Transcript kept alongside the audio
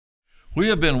We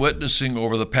have been witnessing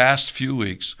over the past few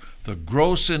weeks the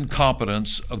gross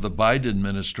incompetence of the Biden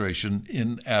administration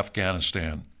in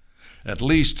Afghanistan. At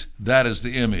least that is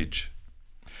the image.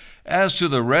 As to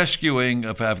the rescuing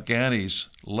of Afghanis,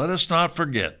 let us not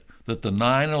forget that the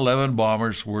 9/11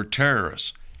 bombers were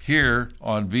terrorists, here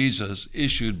on visas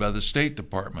issued by the State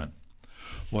Department.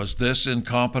 Was this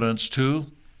incompetence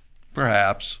too?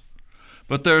 Perhaps.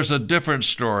 But there's a different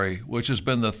story, which has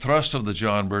been the thrust of the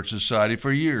John Birch Society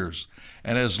for years,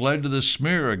 and has led to the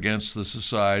smear against the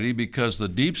Society because the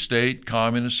deep state,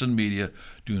 communists, and media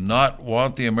do not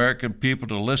want the American people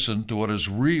to listen to what is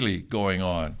really going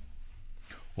on.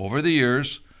 Over the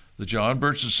years, the John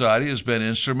Birch Society has been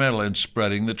instrumental in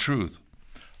spreading the truth.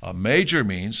 A major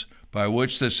means by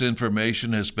which this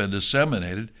information has been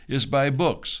disseminated is by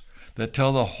books that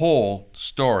tell the whole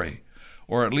story,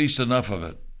 or at least enough of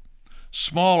it.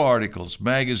 Small articles,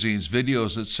 magazines,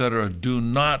 videos, etc. do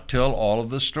not tell all of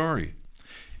the story.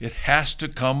 It has to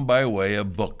come by way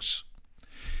of books.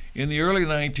 In the early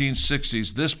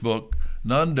 1960s, this book,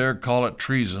 None Dare Call It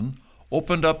Treason,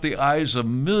 opened up the eyes of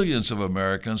millions of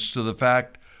Americans to the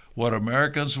fact what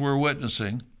Americans were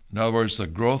witnessing, in other words, the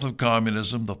growth of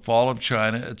communism, the fall of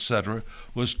China, etc.,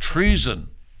 was treason,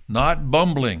 not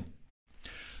bumbling.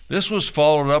 This was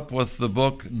followed up with the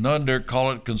book None Dare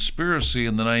Call It Conspiracy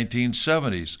in the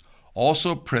 1970s,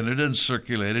 also printed and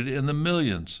circulated in the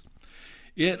millions.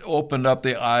 It opened up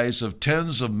the eyes of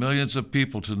tens of millions of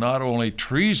people to not only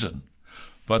treason,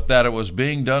 but that it was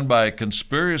being done by a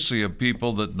conspiracy of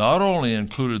people that not only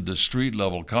included the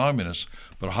street-level communists,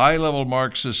 but high-level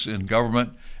Marxists in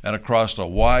government and across a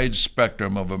wide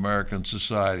spectrum of American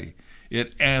society.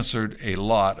 It answered a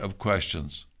lot of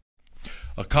questions.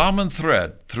 A common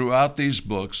thread throughout these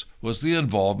books was the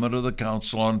involvement of the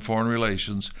Council on Foreign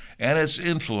Relations and its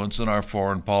influence in our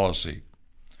foreign policy.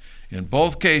 In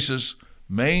both cases,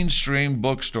 mainstream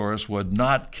bookstores would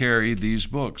not carry these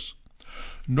books,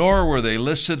 nor were they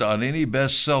listed on any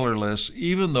bestseller lists,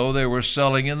 even though they were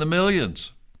selling in the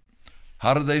millions.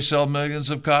 How did they sell millions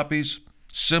of copies?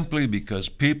 Simply because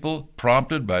people,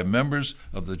 prompted by members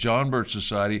of the John Birch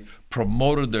Society,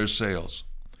 promoted their sales.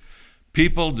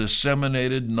 People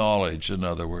disseminated knowledge, in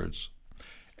other words.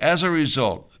 As a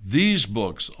result, these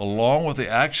books, along with the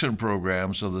action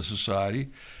programs of the Society,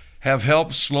 have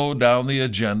helped slow down the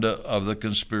agenda of the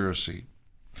conspiracy.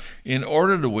 In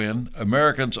order to win,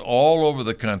 Americans all over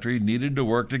the country needed to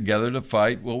work together to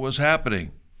fight what was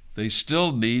happening. They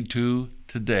still need to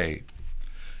today.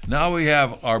 Now we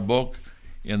have our book,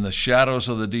 In the Shadows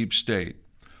of the Deep State,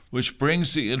 which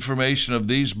brings the information of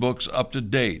these books up to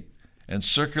date and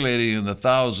circulating in the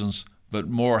thousands, but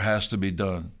more has to be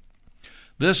done.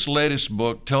 This latest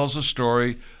book tells a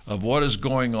story of what is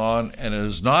going on, and it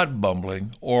is not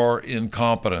bumbling or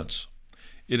incompetence.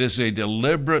 It is a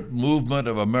deliberate movement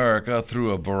of America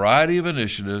through a variety of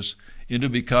initiatives into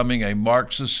becoming a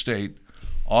Marxist state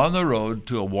on the road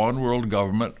to a one-world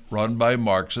government run by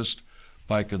Marxists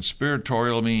by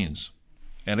conspiratorial means.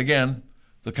 And again,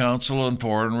 the Council on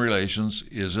Foreign Relations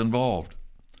is involved.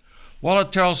 While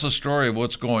it tells the story of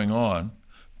what's going on,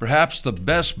 perhaps the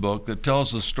best book that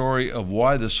tells the story of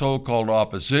why the so-called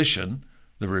opposition,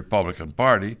 the Republican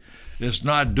Party, is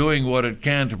not doing what it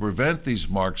can to prevent these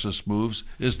Marxist moves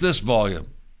is this volume,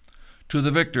 To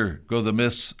the Victor Go the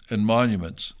Myths and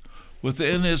Monuments.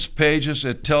 Within its pages,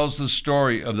 it tells the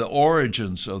story of the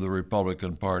origins of the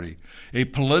Republican Party, a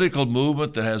political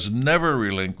movement that has never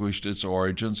relinquished its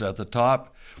origins at the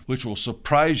top, which will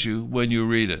surprise you when you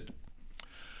read it.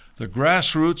 The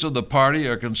grassroots of the party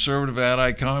are conservative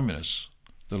anti-communists.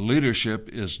 The leadership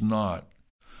is not.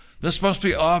 This must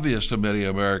be obvious to many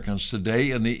Americans today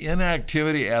in the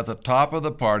inactivity at the top of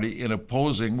the party in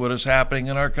opposing what is happening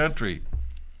in our country.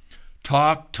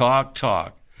 Talk, talk,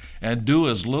 talk, and do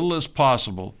as little as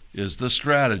possible is the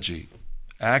strategy.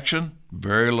 Action,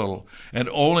 very little, and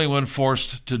only when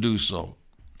forced to do so.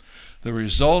 The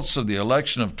results of the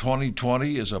election of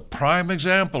 2020 is a prime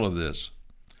example of this.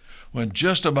 When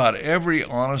just about every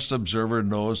honest observer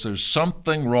knows there's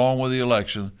something wrong with the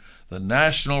election, the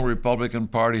National Republican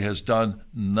Party has done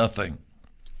nothing.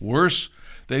 Worse,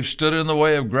 they've stood in the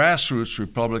way of grassroots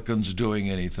Republicans doing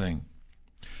anything.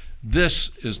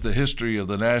 This is the history of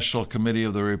the National Committee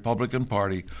of the Republican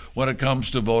Party when it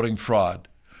comes to voting fraud.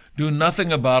 Do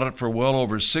nothing about it for well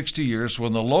over 60 years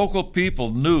when the local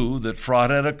people knew that fraud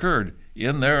had occurred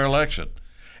in their election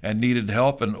and needed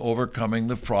help in overcoming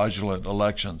the fraudulent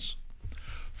elections.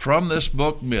 From this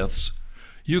book, Myths,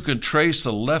 you can trace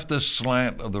the leftist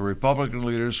slant of the Republican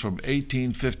leaders from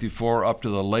 1854 up to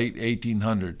the late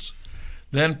 1800s.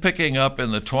 Then picking up in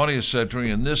the 20th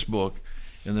century in this book,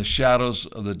 In the Shadows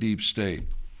of the Deep State.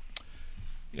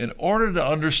 In order to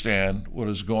understand what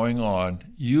is going on,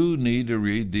 you need to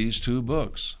read these 2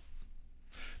 books.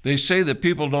 They say that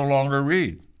people no longer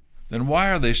read. Then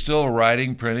why are they still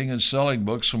writing, printing, and selling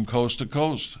books from coast to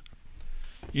coast?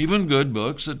 Even good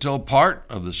books that tell part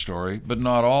of the story, but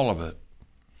not all of it.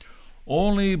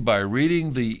 Only by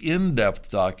reading the in-depth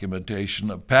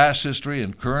documentation of past history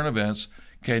and current events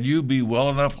can you be well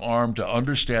enough armed to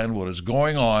understand what is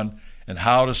going on and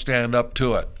how to stand up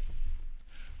to it.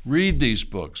 Read these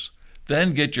books,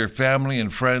 then get your family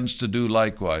and friends to do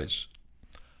likewise.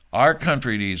 Our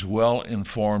country needs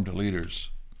well-informed leaders.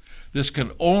 This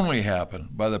can only happen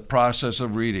by the process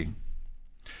of reading.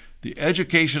 The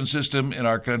education system in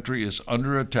our country is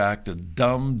under attack to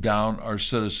dumb down our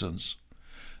citizens.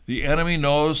 The enemy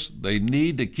knows they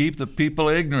need to keep the people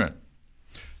ignorant.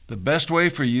 The best way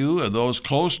for you and those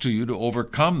close to you to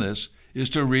overcome this is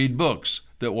to read books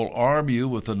that will arm you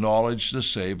with the knowledge to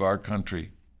save our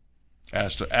country.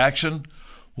 As to action,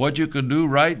 what you can do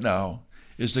right now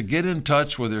is to get in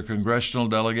touch with your congressional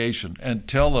delegation and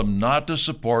tell them not to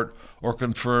support or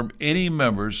confirm any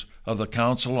members of the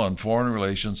Council on Foreign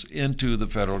Relations into the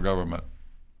federal government.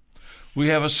 We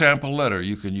have a sample letter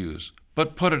you can use,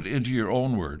 but put it into your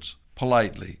own words,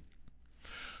 politely.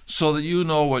 So that you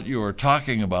know what you are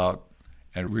talking about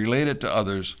and relate it to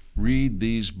others, read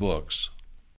these books.